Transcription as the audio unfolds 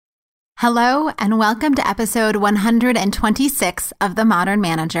Hello, and welcome to episode 126 of The Modern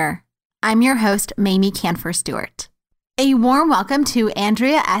Manager. I'm your host, Mamie Canfer-Stewart. A warm welcome to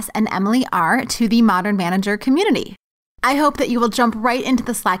Andrea S. and Emily R. to the Modern Manager community. I hope that you will jump right into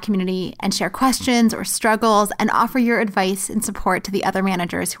the Slack community and share questions or struggles and offer your advice and support to the other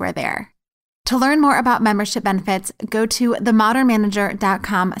managers who are there. To learn more about membership benefits, go to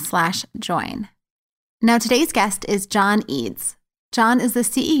themodernmanager.com/join. Now, today's guest is John Eades. John is the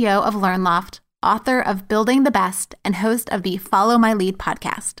CEO of LearnLoft, author of Building the Best, and host of the Follow My Lead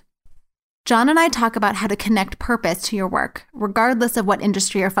podcast. John and I talk about how to connect purpose to your work, regardless of what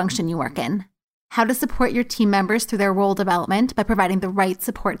industry or function you work in, how to support your team members through their role development by providing the right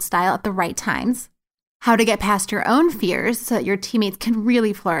support style at the right times, how to get past your own fears so that your teammates can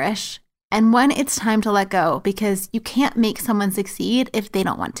really flourish, and when it's time to let go because you can't make someone succeed if they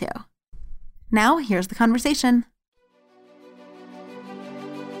don't want to. Now, here's the conversation.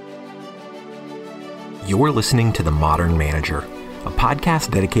 You're listening to The Modern Manager, a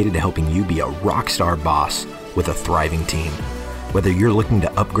podcast dedicated to helping you be a rockstar boss with a thriving team. Whether you're looking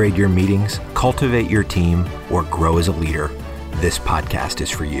to upgrade your meetings, cultivate your team, or grow as a leader, this podcast is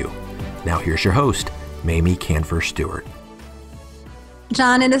for you. Now here's your host, Mamie Canfer-Stewart.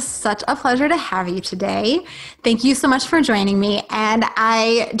 John, it is such a pleasure to have you today. Thank you so much for joining me. And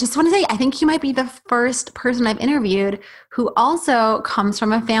I just want to say, I think you might be the first person I've interviewed who also comes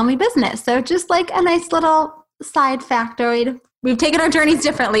from a family business. So just like a nice little side factoid. We've taken our journeys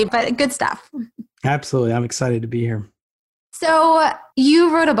differently, but good stuff. Absolutely. I'm excited to be here. So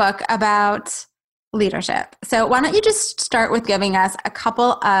you wrote a book about leadership. So why don't you just start with giving us a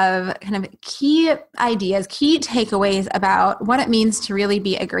couple of kind of key ideas, key takeaways about what it means to really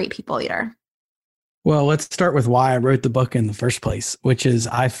be a great people leader? Well, let's start with why I wrote the book in the first place, which is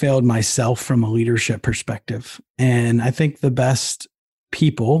I failed myself from a leadership perspective. And I think the best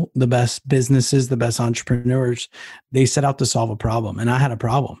people, the best businesses, the best entrepreneurs, they set out to solve a problem. And I had a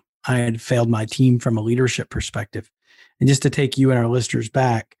problem. I had failed my team from a leadership perspective. And just to take you and our listeners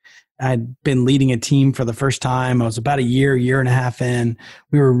back, I'd been leading a team for the first time. I was about a year and a half in.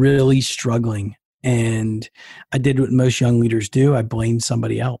 We were really struggling. And I did what most young leaders do. I blamed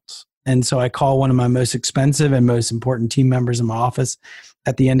somebody else. And so I called one of my most expensive and most important team members in my office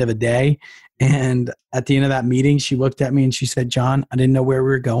at the end of a day. And at the end of that meeting, she looked at me and she said, "John, I didn't know where we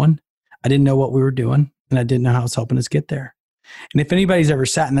were going. I didn't know what we were doing. And I didn't know how it was helping us get there." And if anybody's ever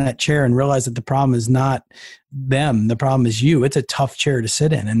sat in that chair and realized that the problem is not them, the problem is you, it's a tough chair to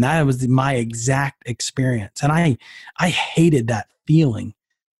sit in. And that was my exact experience. And I hated that feeling.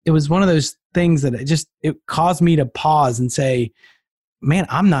 It was one of those things that it caused me to pause and say, man,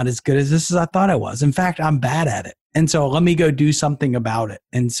 I'm not as good as this as I thought I was. In fact, I'm bad at it. And so let me go do something about it.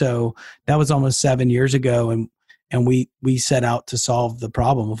 And so that was almost 7 years ago. And we set out to solve the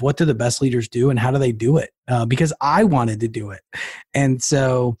problem of what do the best leaders do and how do they do it? Because I wanted to do it. And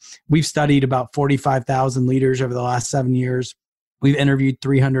so we've studied about 45,000 leaders over the last 7 years. We've interviewed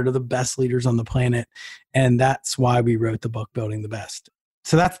 300 of the best leaders on the planet. And that's why we wrote the book, Building the Best.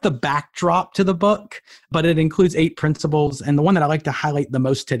 So that's the backdrop to the book, but it includes 8 principles. And the one that I like to highlight the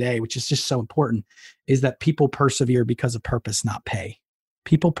most today, which is just so important, is that people persevere because of purpose, not pay.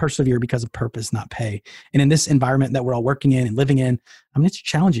 People persevere because of purpose, not pay. And in this environment that we're all working in and living in, it's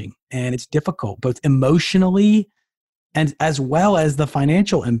challenging and it's difficult, both emotionally and as well as the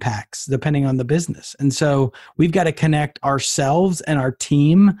financial impacts, depending on the business. And so we've got to connect ourselves and our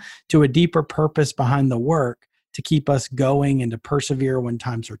team to a deeper purpose behind the work to keep us going and to persevere when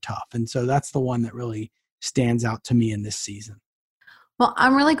times are tough. And so that's the one that really stands out to me in this season. Well,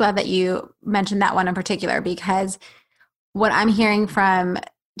 I'm really glad that you mentioned that one in particular, because what I'm hearing from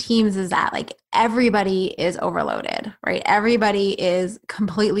teams is that like everybody is overloaded, right? Everybody is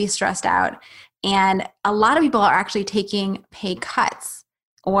completely stressed out. And a lot of people are actually taking pay cuts,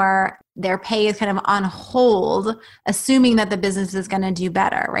 or their pay is kind of on hold, assuming that the business is going to do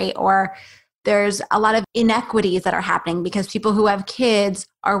better, right? Or there's a lot of inequities that are happening because people who have kids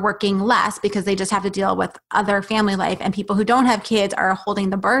are working less because they just have to deal with other family life, and people who don't have kids are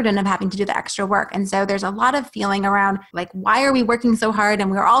holding the burden of having to do the extra work. And so there's a lot of feeling around like, why are we working so hard? And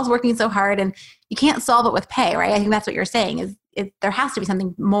we're all working so hard, and you can't solve it with pay, right? I think that's what you're saying is there has to be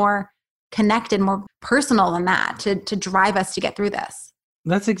something more connected, more personal than that to drive us to get through this.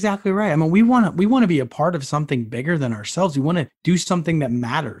 That's exactly right. We want to be a part of something bigger than ourselves. We want to do something that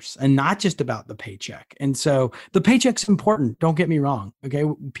matters and not just about the paycheck. And so the paycheck's important. Don't get me wrong. Okay.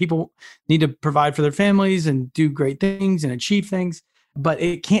 People need to provide for their families and do great things and achieve things, but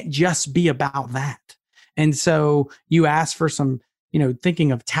it can't just be about that. And so you ask for some,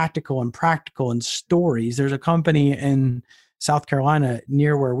 thinking of tactical and practical and stories. There's a company in South Carolina,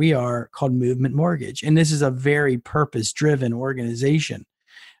 near where we are, called Movement Mortgage. And this is a very purpose-driven organization.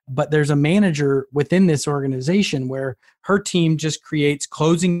 But there's a manager within this organization where her team just creates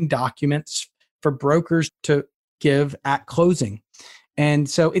closing documents for brokers to give at closing. And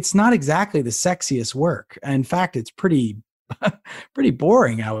so it's not exactly the sexiest work. In fact, it's pretty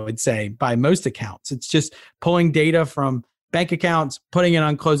boring, I would say, by most accounts. It's just pulling data from bank accounts, putting it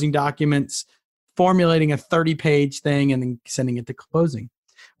on closing documents, formulating a 30-page thing, and then sending it to closing.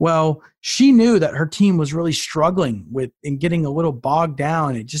 Well, she knew that her team was really struggling with and getting a little bogged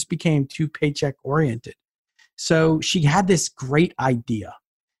down. It just became too paycheck oriented. So she had this great idea.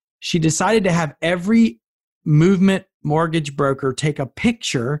 She decided to have every Movement mortgage broker take a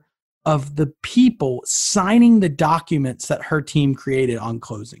picture of the people signing the documents that her team created on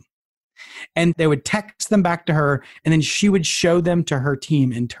closing. And they would text them back to her, and then she would show them to her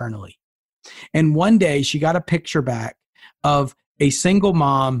team internally. And one day she got a picture back of a single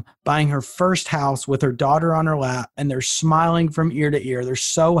mom buying her first house with her daughter on her lap, and they're smiling from ear to ear. They're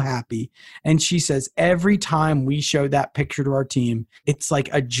so happy. And she says, every time we show that picture to our team, it's like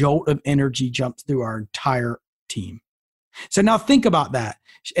a jolt of energy jumps through our entire team. So now think about that.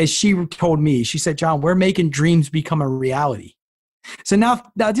 As she told me, she said, John, we're making dreams become a reality. So now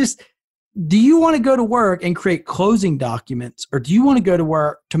just, do you want to go to work and create closing documents, or do you want to go to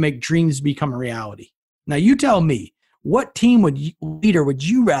work to make dreams become a reality? Now you tell me, what team leader would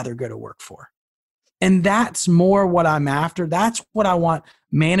you rather go to work for? And that's more what I'm after. That's what I want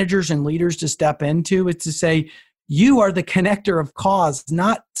managers and leaders to step into, is to say, you are the connector of cause,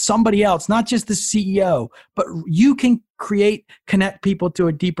 not somebody else, not just the CEO, but you can connect people to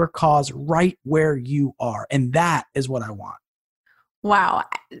a deeper cause right where you are. And that is what I want. Wow.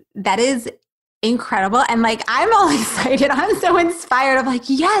 That is incredible. And like, I'm all excited. I'm so inspired. I'm like,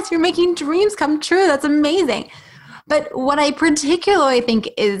 yes, you're making dreams come true. That's amazing. But what I particularly think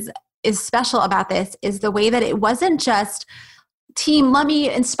is special about this is the way that it wasn't just, team, let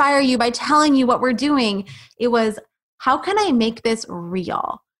me inspire you by telling you what we're doing. It was, how can I make this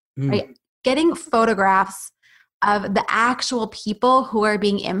real? Right? Getting photographs of the actual people who are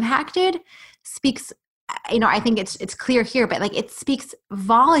being impacted speaks, I think it's clear here, but like, it speaks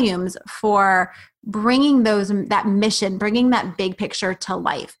volumes for bringing that mission, bringing that big picture to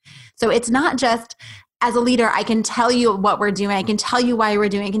life. So it's not just, as a leader, I can tell you what we're doing. I can tell you why we're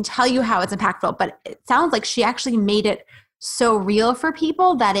doing. I can tell you how it's impactful. But it sounds like she actually made it so real for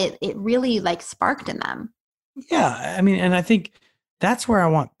people that it really like sparked in them. Yeah. I mean, and I think that's where I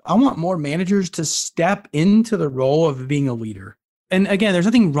want more managers to step into the role of being a leader. And again, there's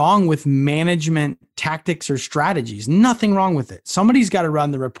nothing wrong with management tactics or strategies. Nothing wrong with it. Somebody's got to run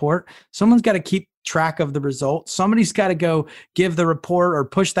the report. Someone's got to keep track of the results. Somebody's got to go give the report or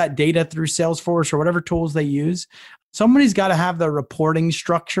push that data through Salesforce or whatever tools they use. Somebody's got to have the reporting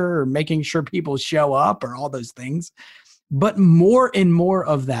structure or making sure people show up or all those things. But more and more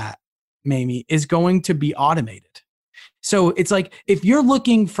of that, Mamie, is going to be automated. So it's like, if you're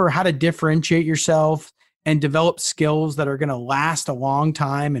looking for how to differentiate yourself and develop skills that are going to last a long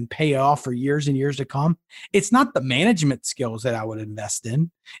time and pay off for years and years to come, it's not the management skills that I would invest in.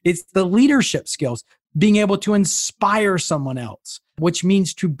 It's the leadership skills, being able to inspire someone else, which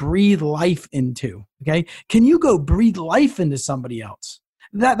means to breathe life into. Okay. Can you go breathe life into somebody else?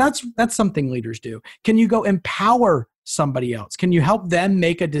 That's something leaders do. Can you go empower somebody else? Can you help them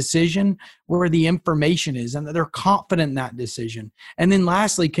make a decision where the information is and that they're confident in that decision? And then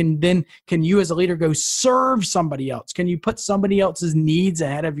lastly, can you as a leader go serve somebody else? Can you put somebody else's needs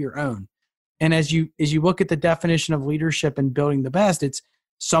ahead of your own? And as you look at the definition of leadership and building the best, it's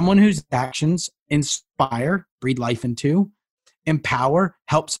someone whose actions inspire, breathe life into, empower,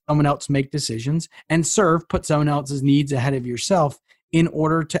 help someone else make decisions, and serve, put someone else's needs ahead of yourself in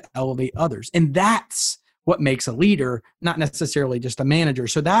order to elevate others. And that's what makes a leader, not necessarily just a manager.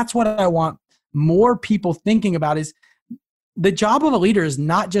 So that's what I want more people thinking about, is the job of a leader is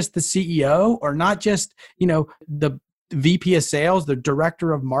not just the CEO or not just, the VP of sales, the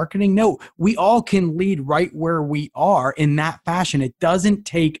director of marketing. No, we all can lead right where we are in that fashion. It doesn't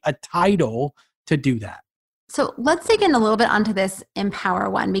take a title to do that. So let's dig in a little bit onto this empower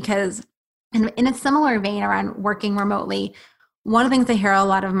one, because in a similar vein around working remotely, one of the things I hear a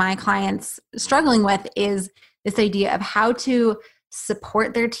lot of my clients struggling with is this idea of how to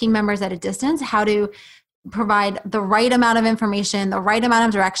support their team members at a distance, how to provide the right amount of information, the right amount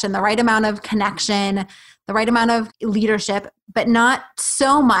of direction, the right amount of connection, the right amount of leadership, but not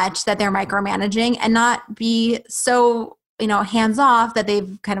so much that they're micromanaging and not be so, hands off that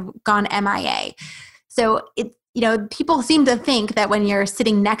they've kind of gone MIA. So people seem to think that when you're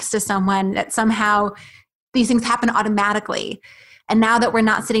sitting next to someone that somehow these things happen automatically. And now that we're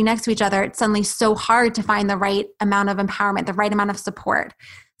not sitting next to each other, it's suddenly so hard to find the right amount of empowerment, the right amount of support.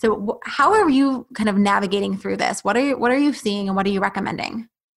 So how are you kind of navigating through this? What are you seeing and what are you recommending?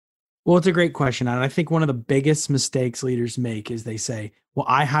 Well, it's a great question. And I think one of the biggest mistakes leaders make is they say, well,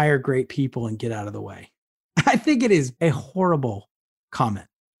 I hire great people and get out of the way. I think it is a horrible comment.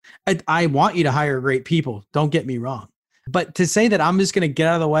 I want you to hire great people. Don't get me wrong. But to say that I'm just going to get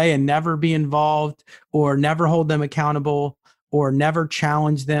out of the way and never be involved or never hold them accountable or never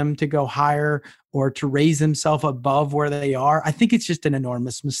challenge them to go higher or to raise themselves above where they are, I think it's just an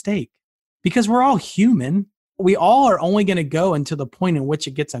enormous mistake because we're all human. We all are only going to go until the point in which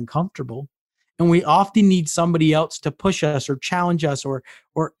it gets uncomfortable. And we often need somebody else to push us or challenge us or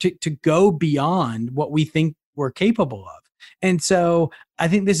to go beyond what we think we're capable of. And so I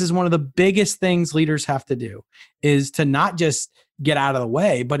think this is one of the biggest things leaders have to do is to not just get out of the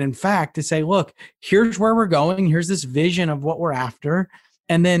way, but in fact to say, look, here's where we're going. Here's this vision of what we're after.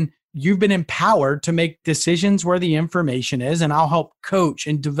 And then you've been empowered to make decisions where the information is, and I'll help coach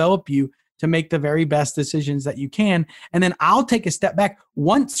and develop you to make the very best decisions that you can. And then I'll take a step back.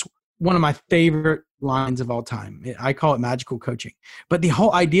 Once, one of my favorite lines of all time, I call it magical coaching. But the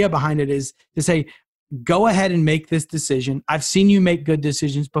whole idea behind it is to say, go ahead and make this decision. I've seen you make good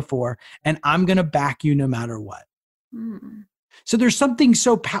decisions before, and I'm going to back you no matter what. Mm. So there's something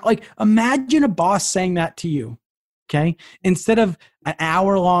so like imagine a boss saying that to you, okay? Instead of an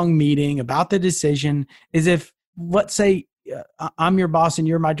hour-long meeting about the decision, is if, let's say, I'm your boss and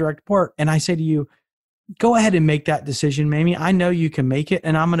you're my direct report, and I say to you, go ahead and make that decision, Mamie. I know you can make it,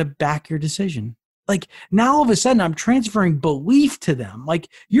 and I'm going to back your decision. Like now all of a sudden I'm transferring belief to them. Like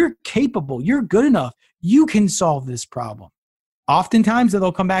you're capable, you're good enough, you can solve this problem. Oftentimes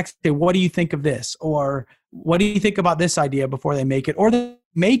they'll come back and say, what do you think of this? Or what do you think about this idea before they make it? Or they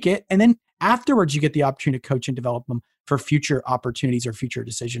make it, and then afterwards you get the opportunity to coach and develop them for future opportunities or future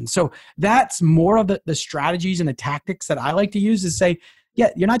decisions. So that's more of the strategies and the tactics that I like to use is say, yeah,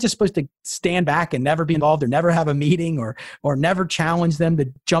 you're not just supposed to stand back and never be involved or never have a meeting or never challenge them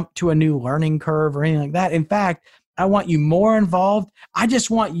to jump to a new learning curve or anything like that. In fact, I want you more involved. I just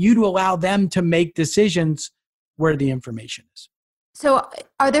want you to allow them to make decisions where the information is. So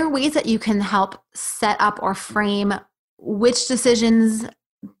are there ways that you can help set up or frame which decisions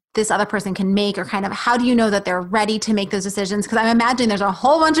this other person can make, or kind of how do you know that they're ready to make those decisions? Because I'm imagining there's a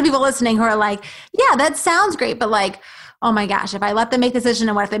whole bunch of people listening who are like, yeah, that sounds great, but like, oh my gosh, if I let them make the decision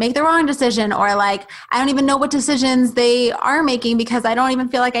and what if they make the wrong decision? Or like, I don't even know what decisions they are making because I don't even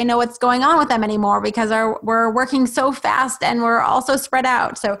feel like I know what's going on with them anymore because we're working so fast and we're also spread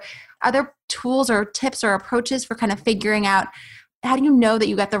out. So are there tools or tips or approaches for kind of figuring out how do you know that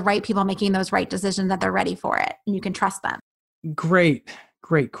you got the right people making those right decisions, that they're ready for it and you can trust them? Great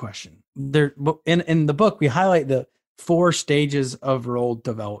question. There in the book, we highlight the 4 stages of role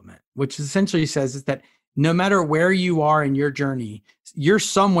development, which essentially says is that no matter where you are in your journey, you're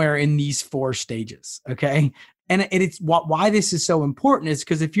somewhere in these 4 stages, okay? And it's why this is so important is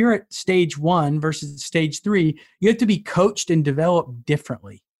because if you're at stage 1 versus stage 3, you have to be coached and developed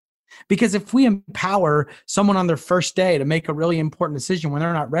differently. Because if we empower someone on their first day to make a really important decision when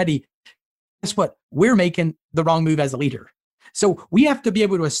they're not ready, guess what? We're making the wrong move as a leader. So we have to be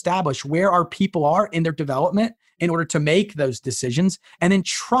able to establish where our people are in their development in order to make those decisions and then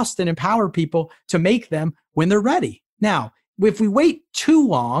trust and empower people to make them when they're ready. Now, if we wait too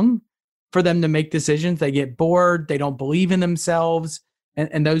long for them to make decisions, they get bored, they don't believe in themselves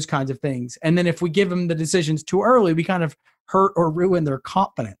and those kinds of things. And then if we give them the decisions too early, we kind of hurt or ruin their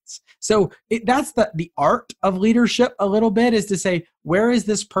confidence. So that's the art of leadership a little bit is to say, where is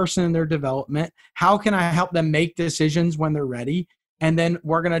this person in their development? How can I help them make decisions when they're ready? And then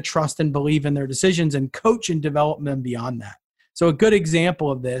we're going to trust and believe in their decisions and coach and develop them beyond that. So a good example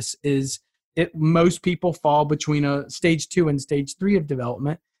of this is most people fall between a stage 2 and stage 3 of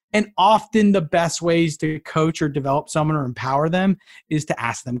development. And often the best ways to coach or develop someone or empower them is to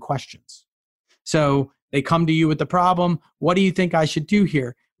ask them questions. So they come to you with the problem. What do you think I should do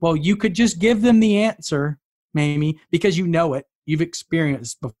here? Well, you could just give them the answer, Mamie, because you know it. You've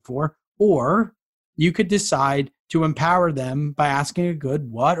experienced before. Or you could decide to empower them by asking a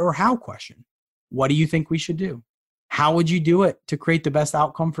good what or how question. What do you think we should do? How would you do it to create the best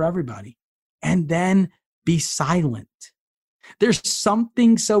outcome for everybody? And then be silent. There's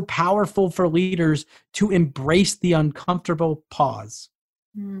something so powerful for leaders to embrace the uncomfortable pause.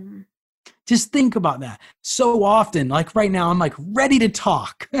 Just think about that. So often, like right now, I'm like ready to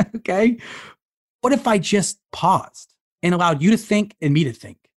talk. Okay. What if I just paused and allowed you to think and me to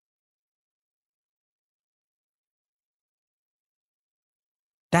think?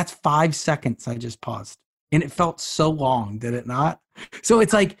 That's 5 seconds I just paused. And it felt so long, did it not? So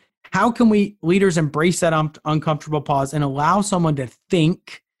it's like, how can we leaders embrace that uncomfortable pause and allow someone to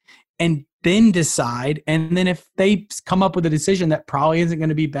think and then decide? And then if they come up with a decision that probably isn't going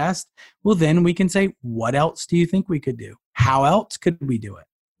to be best, well, then we can say, what else do you think we could do? How else could we do it?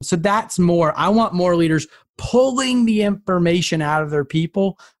 So that's more, I want more leaders pulling the information out of their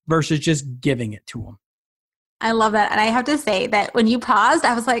people versus just giving it to them. I love that. And I have to say that when you paused,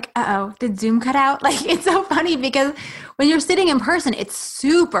 I was like, uh-oh, did Zoom cut out? Like, it's so funny because when you're sitting in person, it's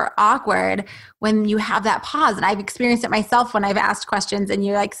super awkward when you have that pause. And I've experienced it myself when I've asked questions and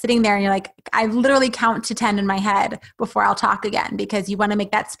you're like sitting there and you're like, I literally count to 10 in my head before I'll talk again because you want to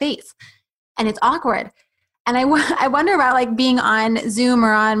make that space. And it's awkward. And I wonder about like being on Zoom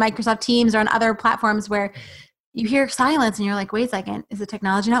or on Microsoft Teams or on other platforms where you hear silence and you're like, wait a second, is the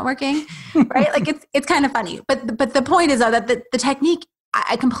technology not working? Right? Like it's kind of funny. But the point is though, that the technique,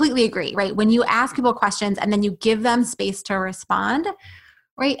 I completely agree, right? When you ask people questions and then you give them space to respond,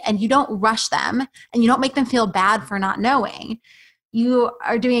 right? And you don't rush them and you don't make them feel bad for not knowing. You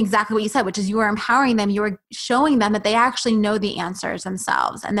are doing exactly what you said, which is you are empowering them. You are showing them that they actually know the answers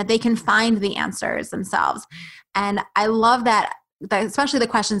themselves and that they can find the answers themselves. And I love that especially the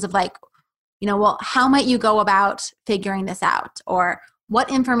questions of like, well, how might you go about figuring this out? Or what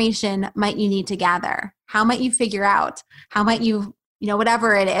information might you need to gather? How might you figure out? How might you,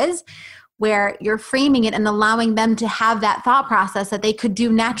 whatever it is, where you're framing it and allowing them to have that thought process that they could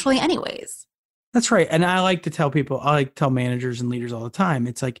do naturally anyways. That's right. And I like to tell managers and leaders all the time.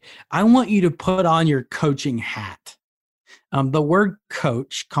 It's like, I want you to put on your coaching hat. The word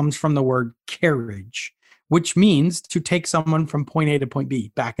coach comes from the word carriage, which means to take someone from point A to point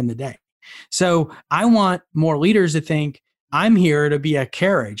B back in the day. So I want more leaders to think, I'm here to be a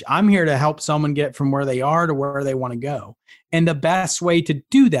carriage. I'm here to help someone get from where they are to where they want to go. And the best way to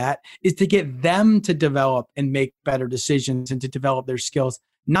do that is to get them to develop and make better decisions and to develop their skills,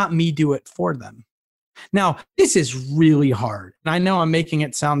 not me do it for them. Now, this is really hard. And I know I'm making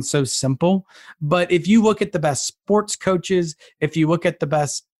it sound so simple, but if you look at the best sports coaches, if you look at the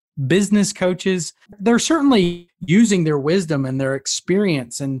best business coaches, they're certainly using their wisdom and their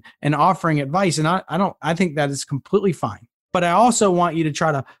experience and offering advice. And I think that is completely fine. But I also want you to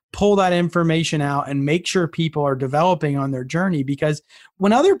try to pull that information out and make sure people are developing on their journey, because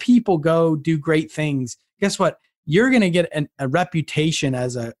when other people go do great things, guess what? You're going to get a reputation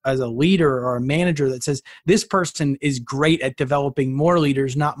as a leader or a manager that says this person is great at developing more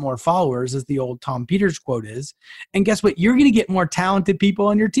leaders, not more followers, as the old Tom Peters quote is. And guess what? You're going to get more talented people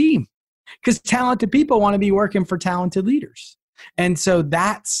on your team because talented people want to be working for talented leaders. And so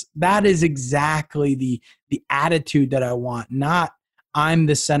that is exactly the attitude that I want. Not I'm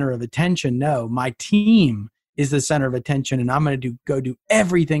the center of attention. No, my team is the center of attention, and I'm going to go do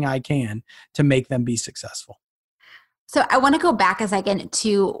everything I can to make them be successful. So I want to go back a second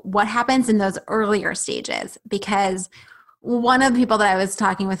to what happens in those earlier stages, because one of the people that I was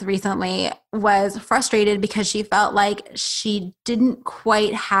talking with recently was frustrated because she felt like she didn't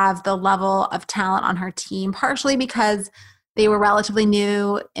quite have the level of talent on her team, partially because they were relatively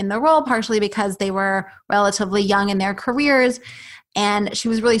new in the role, partially because they were relatively young in their careers. And she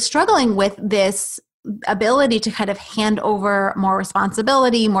was really struggling with this ability to kind of hand over more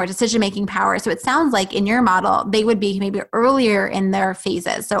responsibility, more decision-making power. So it sounds like in your model, they would be maybe earlier in their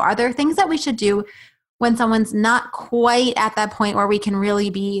phases. So are there things that we should do when someone's not quite at that point where we can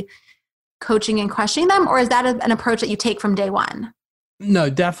really be coaching and questioning them? Or is that an approach that you take from day one? No,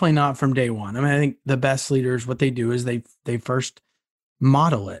 definitely not from day one. I mean, I think the best leaders, what they do is they first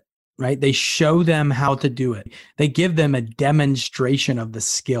model it, right? They show them how to do it. They give them a demonstration of the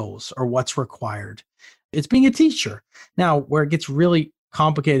skills or what's required. It's being a teacher. Now, where it gets really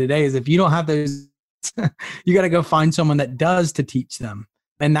complicated today is if you don't have those, you got to go find someone that does to teach them.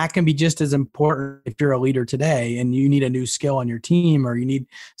 And that can be just as important if you're a leader today and you need a new skill on your team, or you need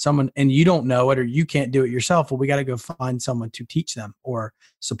someone and you don't know it, or you can't do it yourself. Well, we got to go find someone to teach them or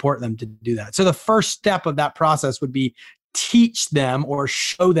support them to do that. So the first step of that process would be teach them or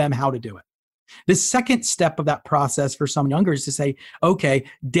show them how to do it. The second step of that process for some younger is to say, okay,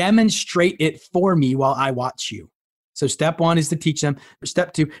 demonstrate it for me while I watch you. So step one is to teach them.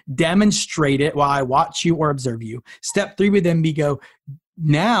 Step two, demonstrate it while I watch you or observe you. Step three would then be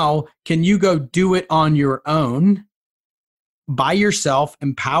now can you go do it on your own, by yourself,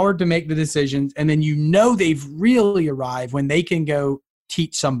 empowered to make the decisions, and then they've really arrived when they can go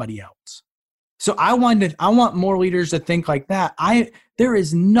teach somebody else. So I want more leaders to think like that. There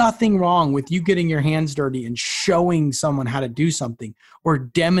is nothing wrong with you getting your hands dirty and showing someone how to do something or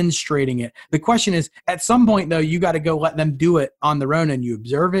demonstrating it. The question is, at some point though, you got to go let them do it on their own, and you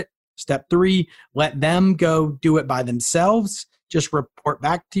observe it, Step 3, let them go do it by themselves. Just report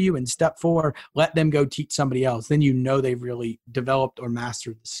back to you. And step 4, let them go teach somebody else. Then you know they've really developed or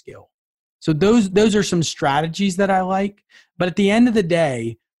mastered the skill. So those are some strategies that I like. But at the end of the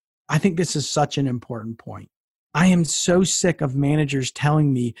day, I think this is such an important point. I am so sick of managers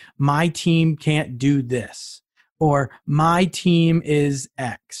telling me my team can't do this or my team is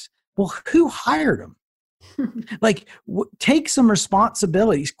X. Well, who hired them? Like, take some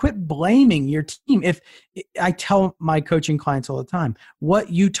responsibilities. Quit blaming your team. If I tell my coaching clients all the time,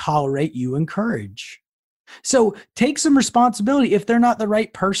 what you tolerate, you encourage. So take some responsibility. If they're not the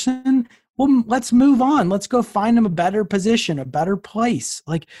right person, well, let's move on. Let's go find them a better position, a better place.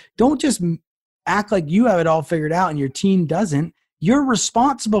 Like, don't just act like you have it all figured out and your team doesn't. You're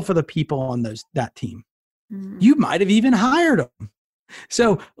responsible for the people on that team. Mm-hmm. You might have even hired them.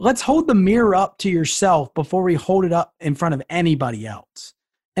 So let's hold the mirror up to yourself before we hold it up in front of anybody else.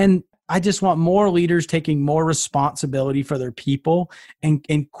 And I just want more leaders taking more responsibility for their people and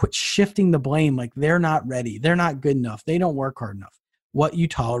quit shifting the blame like they're not ready. They're not good enough. They don't work hard enough. What you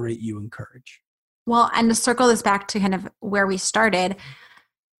tolerate, you encourage. Well, and to circle this back to kind of where we started,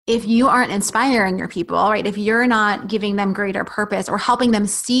 if you aren't inspiring your people, right, if you're not giving them greater purpose or helping them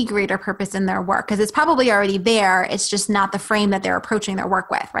see greater purpose in their work, because it's probably already there, it's just not the frame that they're approaching their work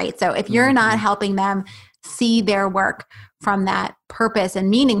with, right? So if you're not helping them see their work from that purpose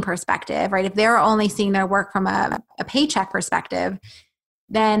and meaning perspective, right, if they're only seeing their work from a paycheck perspective,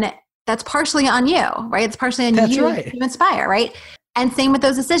 then that's partially on you, right? It's partially on you to inspire, right? And same with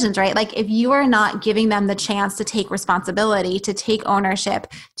those decisions, right? Like if you are not giving them the chance to take responsibility, to take ownership,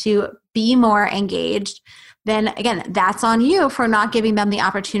 to be more engaged, then again, that's on you for not giving them the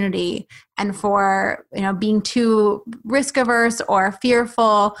opportunity and for, being too risk averse or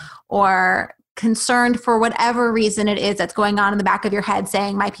fearful or concerned for whatever reason it is that's going on in the back of your head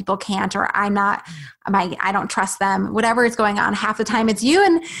saying my people can't, or I don't trust them, whatever is going on. Half the time it's you.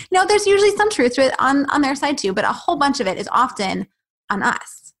 And there's usually some truth to it on their side too, but a whole bunch of it is often on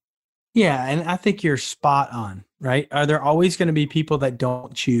us. Yeah. And I think you're spot on, right? Are there always going to be people that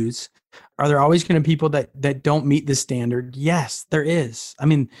don't choose? Are there always going to be people that don't meet the standard? Yes, there is. I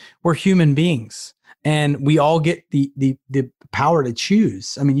mean, we're human beings and we all get the power to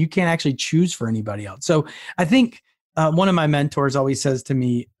choose. I mean, you can't actually choose for anybody else. So I think one of my mentors always says to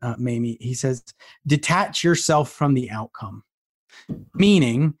me, Mamie, he says, detach yourself from the outcome,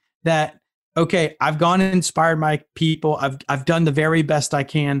 meaning that, okay, I've gone and inspired my people. I've done the very best I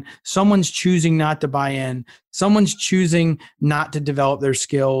can. Someone's choosing not to buy in. Someone's choosing not to develop their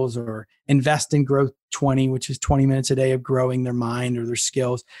skills or invest in Growth 20, which is 20 minutes a day of growing their mind or their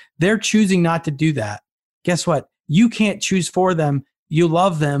skills. They're choosing not to do that. Guess what? You can't choose for them. You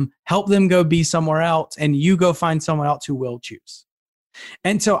love them, help them go be somewhere else, and you go find someone else who will choose.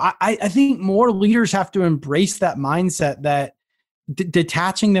 And so I think more leaders have to embrace that mindset that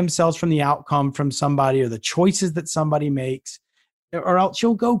detaching themselves from the outcome from somebody or the choices that somebody makes, or else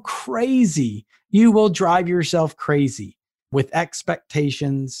you'll go crazy. You will drive yourself crazy with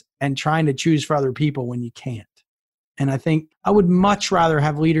expectations and trying to choose for other people when you can't. And I think I would much rather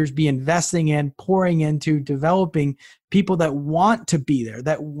have leaders be investing in, pouring into, developing people that want to be there,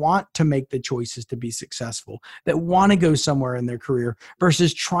 that want to make the choices to be successful, that want to go somewhere in their career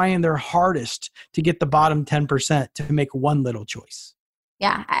versus trying their hardest to get the bottom 10% to make one little choice.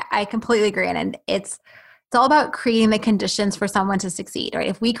 Yeah, I completely agree. And it's all about creating the conditions for someone to succeed, right?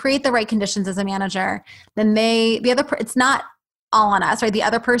 If we create the right conditions as a manager, then it's not all on us, right? The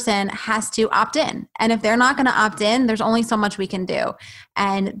other person has to opt in. And if they're not going to opt in, there's only so much we can do.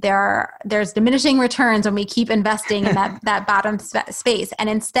 And there's diminishing returns when we keep investing in that bottom space. And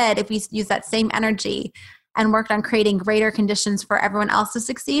instead, if we use that same energy and worked on creating greater conditions for everyone else to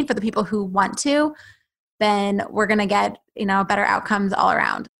succeed, for the people who want to, then we're going to get, better outcomes all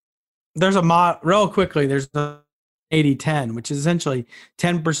around. There's real quickly, there's the 80-10, which is essentially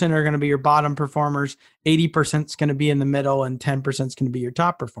 10% are going to be your bottom performers, 80% is going to be in the middle, and 10% is going to be your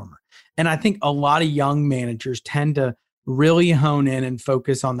top performer. And I think a lot of young managers tend to really hone in and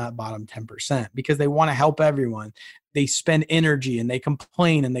focus on that bottom 10% because they want to help everyone. They spend energy and they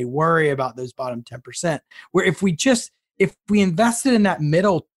complain and they worry about those bottom 10%. Where if we invested in that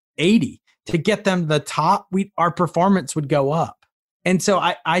middle 80 to get them to the top, our performance would go up. And so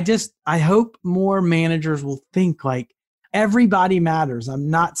I hope more managers will think like everybody matters.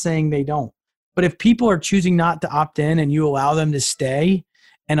 I'm not saying they don't, but if people are choosing not to opt in and you allow them to stay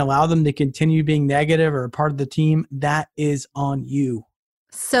and allow them to continue being negative or a part of the team, that is on you.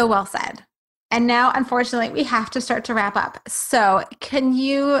 So well said. And now, unfortunately, we have to start to wrap up. So can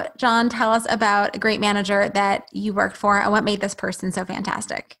you, John, tell us about a great manager that you worked for and what made this person so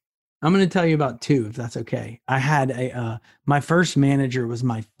fantastic? I'm going to tell you about two, if that's okay. I had my first manager was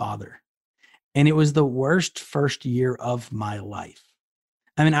my father, and it was the worst first year of my life.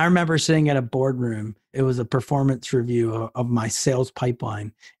 I mean, I remember sitting at a boardroom. It was a performance review of my sales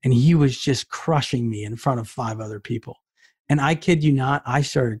pipeline, and he was just crushing me in front of 5 other people. And I kid you not, I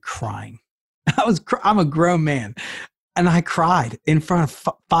started crying. I'm a grown man, and I cried in front of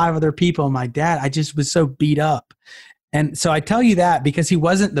 5 other people. And my dad, I just was so beat up. And so I tell you that because he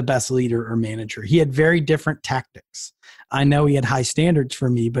wasn't the best leader or manager. He had very different tactics. I know he had high standards for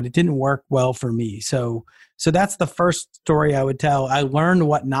me, but it didn't work well for me. So that's the first story I would tell. I learned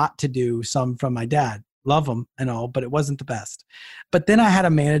what not to do, some from my dad. Love him and all, but it wasn't the best. But then I had a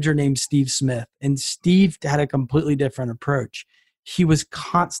manager named Steve Smith, and Steve had a completely different approach. He was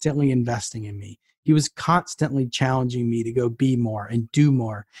constantly investing in me. He was constantly challenging me to go be more and do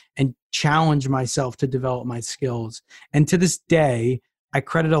more and challenge myself to develop my skills. And to this day, I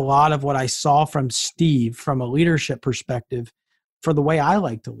credit a lot of what I saw from Steve from a leadership perspective for the way I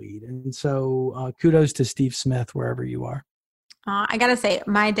like to lead. And so kudos to Steve Smith, wherever you are. I got to say,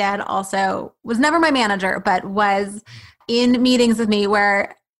 my dad also was never my manager, but was in meetings with me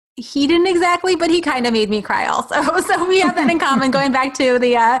where he didn't exactly, but he kind of made me cry also. So we have that in common, going back to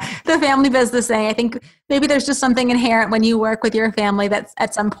the family business thing. I think maybe there's just something inherent when you work with your family that's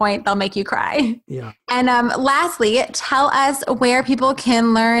at some point they'll make you cry. Yeah. And lastly, tell us where people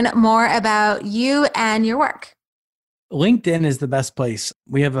can learn more about you and your work. LinkedIn is the best place.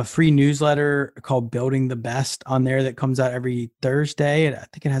 We have a free newsletter called Building the Best on there that comes out every Thursday. And I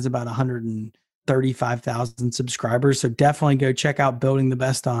think it has about 135,000 subscribers. So definitely go check out Building the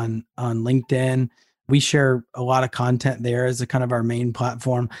Best on LinkedIn. We share a lot of content there as a kind of our main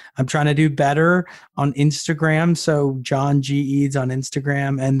platform. I'm trying to do better on Instagram. So John G. Eades on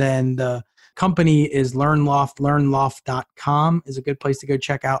Instagram. And then the company is LearnLoft. LearnLoft.com is a good place to go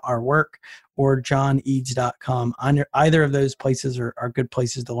check out our work, or johneades.com. Either of those places are good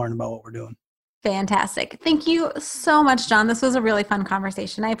places to learn about what we're doing. Fantastic. Thank you so much, John. This was a really fun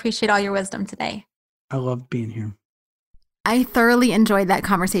conversation. I appreciate all your wisdom today. I love being here. I thoroughly enjoyed that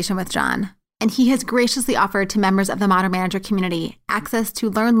conversation with John, and he has graciously offered to members of the Modern Manager community access to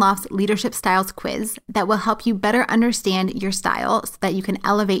LearnLoft's Leadership Styles quiz that will help you better understand your style so that you can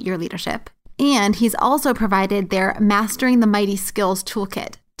elevate your leadership. And he's also provided their Mastering the Mighty Skills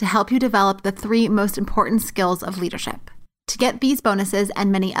toolkit to help you develop the 3 most important skills of leadership. To get these bonuses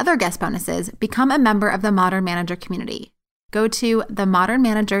and many other guest bonuses, become a member of the Modern Manager community. Go to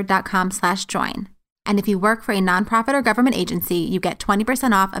themodernmanager.com/join. And if you work for a nonprofit or government agency, you get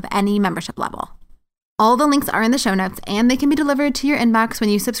 20% off of any membership level. All the links are in the show notes, and they can be delivered to your inbox when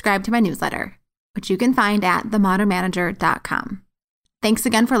you subscribe to my newsletter, which you can find at themodernmanager.com. Thanks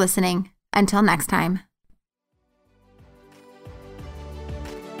again for listening. Until next time.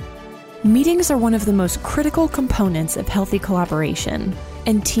 Meetings are one of the most critical components of healthy collaboration,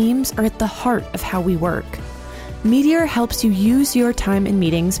 and teams are at the heart of how we work. Meteor helps you use your time in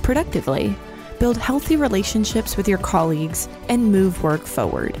meetings productively, build healthy relationships with your colleagues, and move work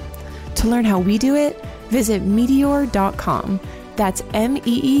forward. To learn how we do it, visit meteor.com. That's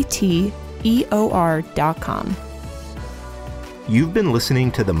MEETEOR.com. You've been listening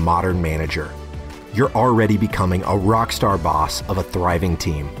to The Modern Manager. You're already becoming a rock star boss of a thriving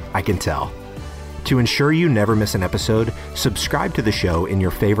team, I can tell. To ensure you never miss an episode, subscribe to the show in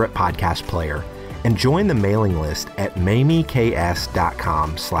your favorite podcast player and join the mailing list at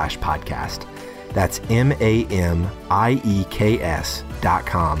mamieks.com/podcast. That's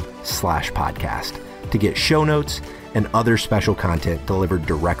MAMIEKS.com/podcast to get show notes and other special content delivered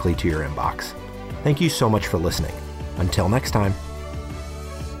directly to your inbox. Thank you so much for listening. Until next time.